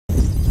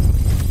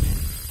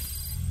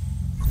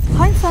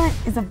Learning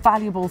is a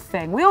valuable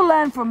thing. We all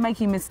learn from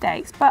making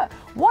mistakes, but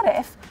what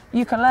if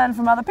you can learn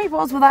from other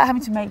people's without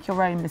having to make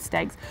your own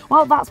mistakes?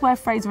 Well, that's where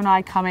Fraser and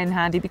I come in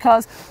handy,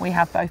 because we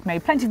have both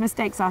made plenty of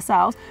mistakes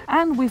ourselves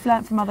and we've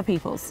learned from other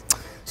people's.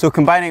 So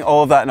combining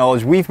all of that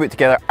knowledge, we've put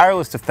together our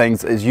list of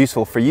things that is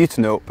useful for you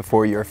to know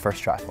before your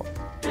first triathlon.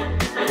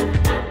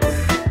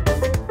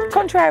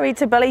 Contrary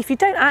to belief, you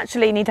don't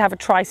actually need to have a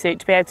tri-suit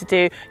to be able to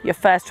do your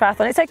first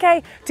triathlon. It's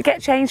okay to get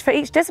changed for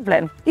each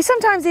discipline. You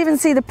sometimes even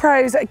see the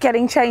pros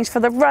getting changed for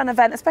the run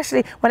event,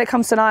 especially when it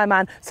comes to an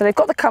Ironman, so they've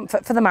got the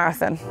comfort for the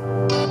marathon.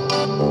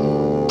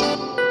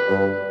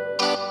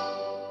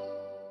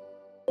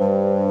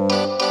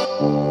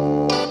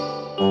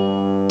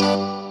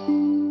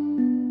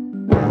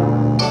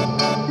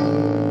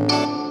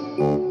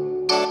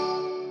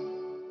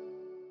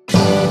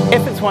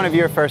 If it's one of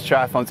your first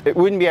triathlons, it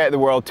wouldn't be out of the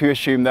world to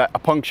assume that a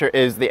puncture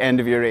is the end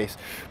of your race.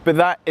 But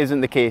that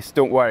isn't the case,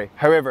 don't worry.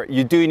 However,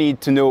 you do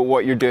need to know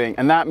what you're doing,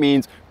 and that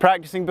means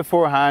practicing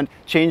beforehand,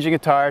 changing a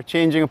tyre,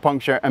 changing a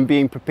puncture, and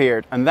being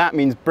prepared. And that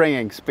means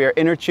bringing spare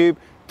inner tube,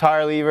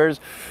 tyre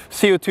levers,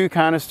 CO2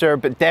 canister,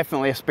 but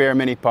definitely a spare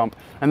mini pump.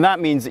 And that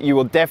means that you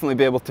will definitely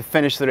be able to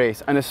finish the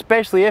race. And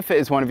especially if it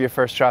is one of your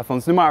first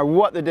triathlons, no matter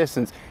what the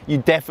distance, you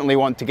definitely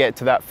want to get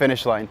to that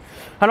finish line.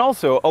 And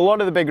also, a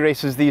lot of the big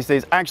races these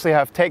days actually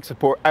have tech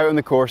support out on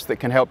the course that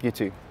can help you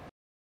too.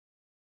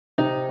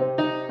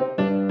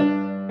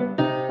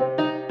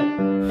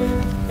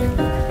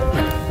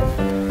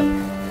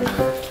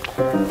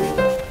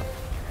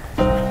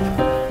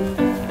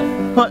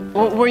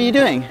 What were you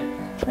doing?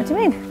 What do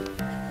you mean?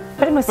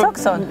 Putting my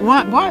socks on.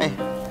 Why?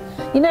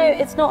 You know,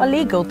 it's not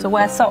illegal to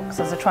wear socks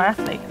as a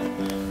triathlete.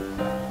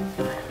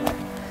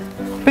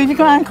 But you've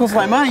got ankles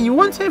like mine, you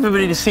want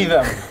everybody to see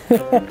them.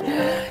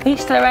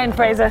 Each to their own,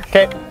 Fraser.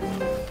 Okay.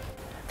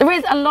 There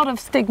is a lot of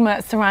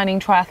stigma surrounding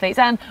triathletes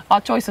and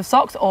our choice of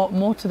socks, or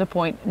more to the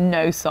point,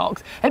 no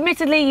socks.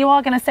 Admittedly, you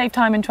are going to save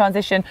time in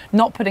transition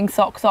not putting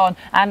socks on,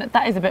 and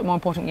that is a bit more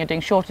important when you're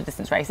doing shorter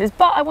distance races.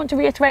 But I want to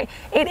reiterate,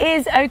 it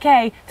is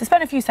okay to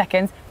spend a few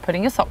seconds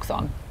putting your socks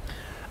on.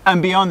 And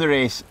beyond the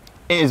race,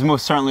 it is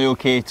most certainly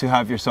okay to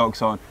have your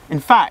socks on. In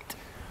fact,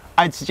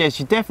 I'd suggest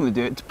you definitely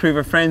do it to prove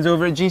our friends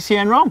over at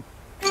GCN wrong.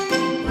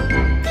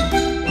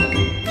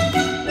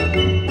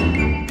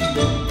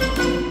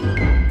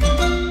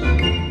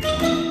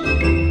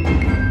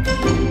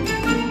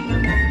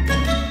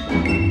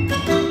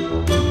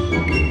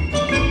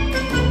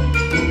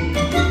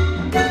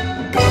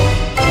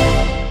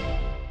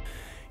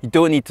 You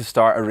don't need to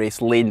start a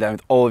race laying down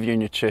with all of your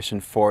nutrition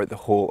for the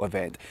whole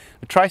event.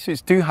 The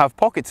tri-suits do have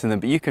pockets in them,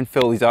 but you can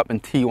fill these up in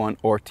T1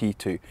 or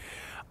T2.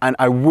 And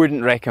I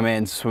wouldn't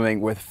recommend swimming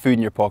with food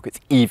in your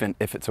pockets, even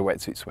if it's a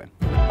wetsuit swim.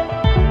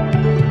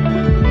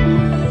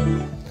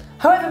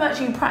 However much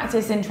you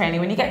practice in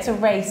training, when you get to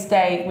race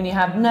day, when you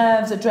have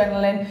nerves,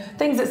 adrenaline,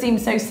 things that seem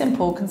so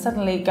simple can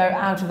suddenly go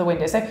out of the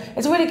window. So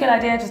it's a really good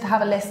idea just to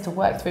have a list to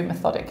work through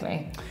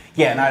methodically.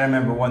 Yeah, and I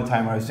remember one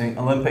time I was doing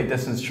Olympic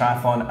distance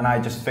triathlon and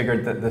I just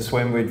figured that the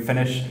swim would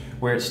finish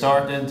where it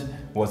started.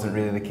 Wasn't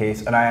really the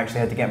case, and I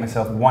actually had to get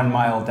myself 1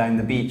 mile down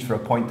the beach for a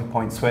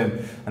point-to-point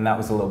swim, and that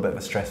was a little bit of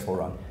a stressful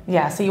run.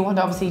 Yeah, so you want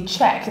to obviously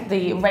check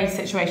the race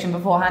situation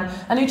beforehand,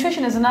 and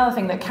nutrition is another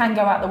thing that can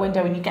go out the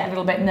window when you get a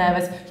little bit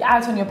nervous, you're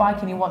out on your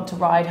bike and you want to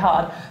ride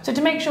hard. So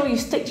to make sure you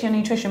stick to your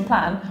nutrition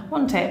plan,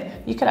 one tip,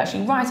 you could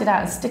actually write it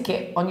out and stick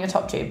it on your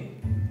top tube.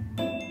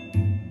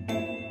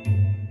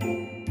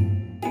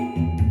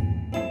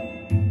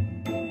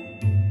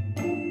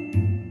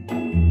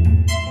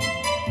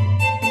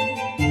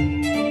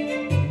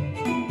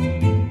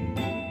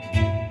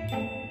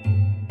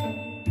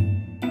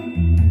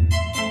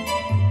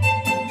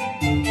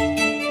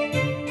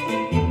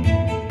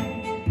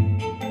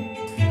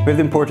 We have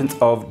the importance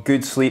of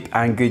good sleep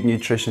and good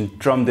nutrition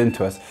drummed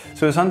into us,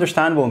 so it's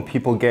understandable when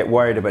people get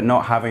worried about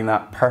not having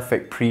that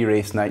perfect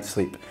pre-race night's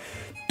sleep.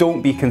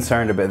 Don't be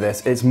concerned about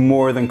this. It's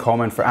more than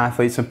common for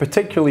athletes, and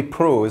particularly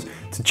pros,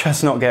 to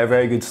just not get a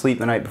very good sleep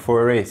the night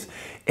before a race.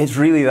 It's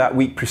really that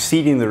week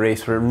preceding the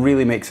race where it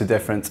really makes a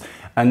difference,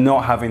 and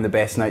not having the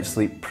best night's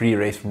sleep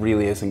pre-race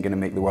really isn't going to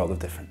make the world of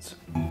difference.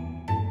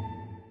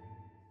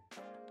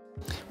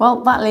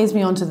 Well, that leads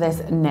me on to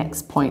this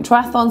next point.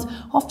 Triathlons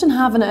often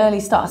have an early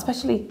start,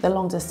 especially the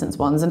long distance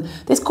ones. And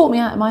this caught me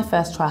out in my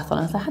first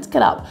triathlon as I had to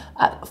get up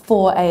at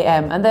 4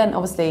 AM. And then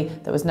obviously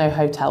there was no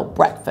hotel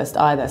breakfast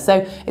either.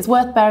 So it's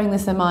worth bearing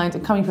this in mind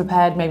and coming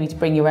prepared maybe to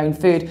bring your own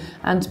food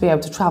and to be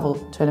able to travel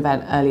to an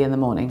event early in the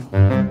morning.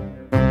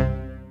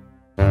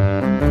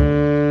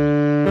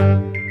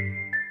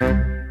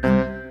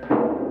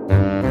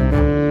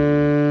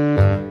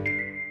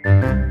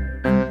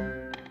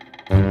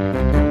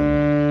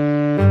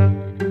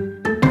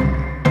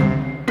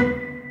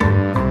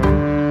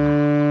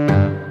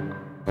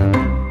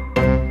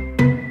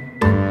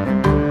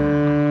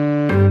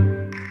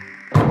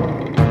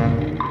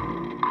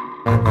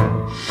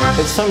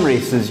 At some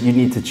races, you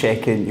need to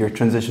check in your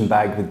transition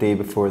bag the day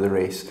before the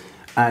race.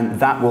 and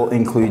that will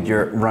include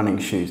your running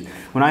shoes.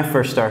 When I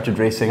first started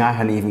racing, I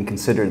hadn't even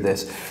considered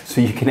this, so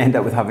you can end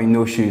up with having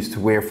no shoes to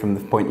wear from the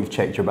point you've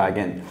checked your bag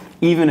in.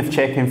 Even if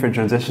check-in for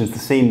transition is the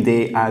same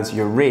day as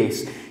your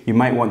race, you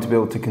might want to be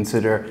able to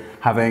consider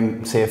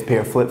having, say, a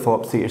pair of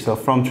flip-flops to get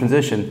yourself from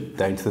transition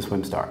down to the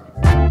swim start.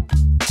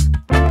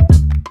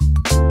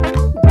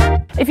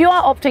 If you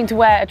are opting to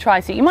wear a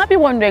tri-suit, you might be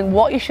wondering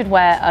what you should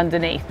wear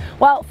underneath.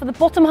 Well, for the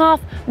bottom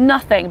half,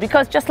 nothing,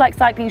 because just like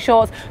cycling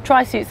shorts,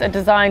 tri-suits are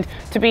designed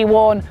to be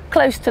worn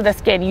close to the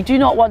skin. You do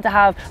not want to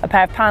have a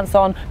pair of pants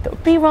on that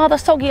would be rather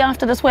soggy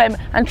after the swim,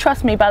 and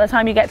trust me, by the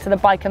time you get to the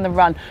bike and the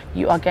run,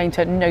 you are going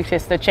to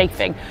notice the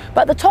chafing.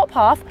 But the top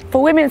half,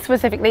 for women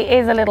specifically,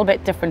 is a little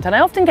bit different, and I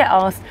often get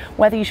asked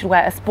whether you should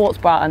wear a sports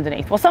bra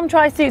underneath. Well, some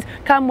tri-suits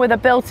come with a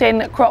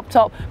built-in crop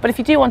top, but if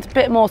you do want a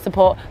bit more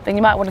support, then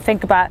you might want to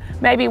think about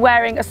maybe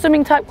wearing a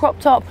swimming type crop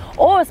top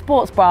or a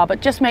sports bra,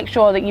 but just make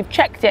sure that you've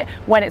checked it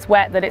when it's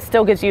wet, that it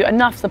still gives you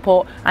enough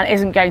support and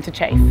isn't going to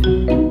chafe.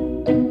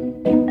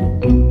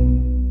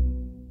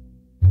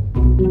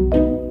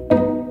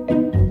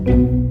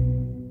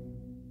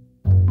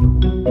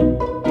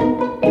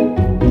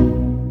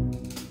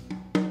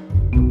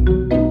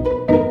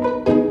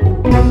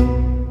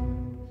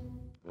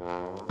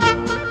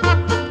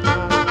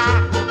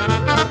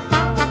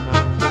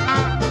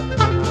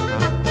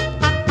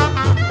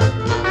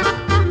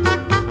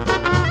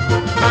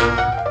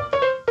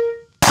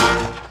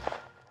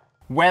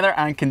 Weather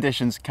and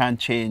conditions can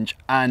change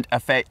and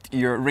affect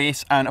your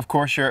race and of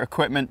course your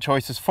equipment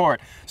choices for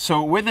it.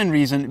 So within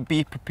reason,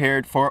 be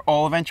prepared for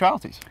all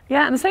eventualities.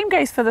 Yeah, and the same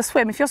goes for the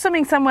swim. If you're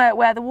swimming somewhere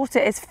where the water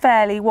is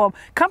fairly warm,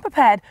 come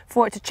prepared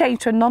for it to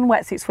change to a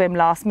non-wetsuit swim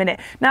last minute.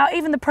 Now,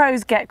 even the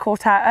pros get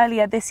caught out.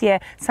 Earlier this year,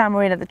 San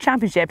Marino at the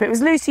championship, it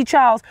was Lucy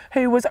Charles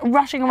who was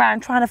rushing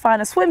around trying to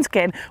find a swim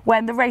skin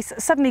when the race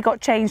suddenly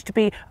got changed to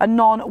be a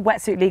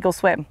non-wetsuit legal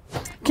swim.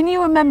 Can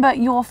you remember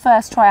your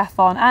first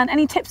triathlon and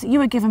any tips that you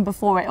were given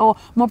before it, or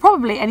more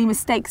probably any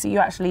mistakes that you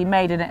actually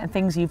made in it and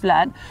things you've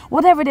learned?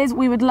 Whatever it is,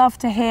 we would love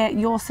to hear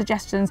your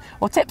suggestions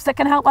or tips that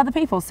can help other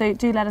people, so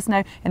do let us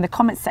know in the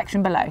comments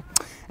section below.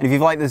 And if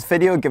you've liked this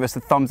video, give us a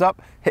thumbs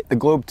up, hit the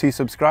globe to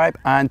subscribe,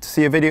 and to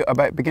see a video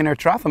about beginner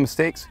triathlon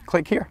mistakes,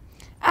 click here.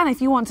 And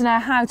if you want to know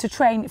how to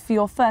train for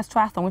your first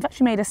triathlon, we've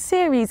actually made a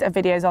series of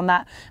videos on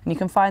that, and you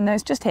can find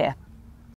those just here.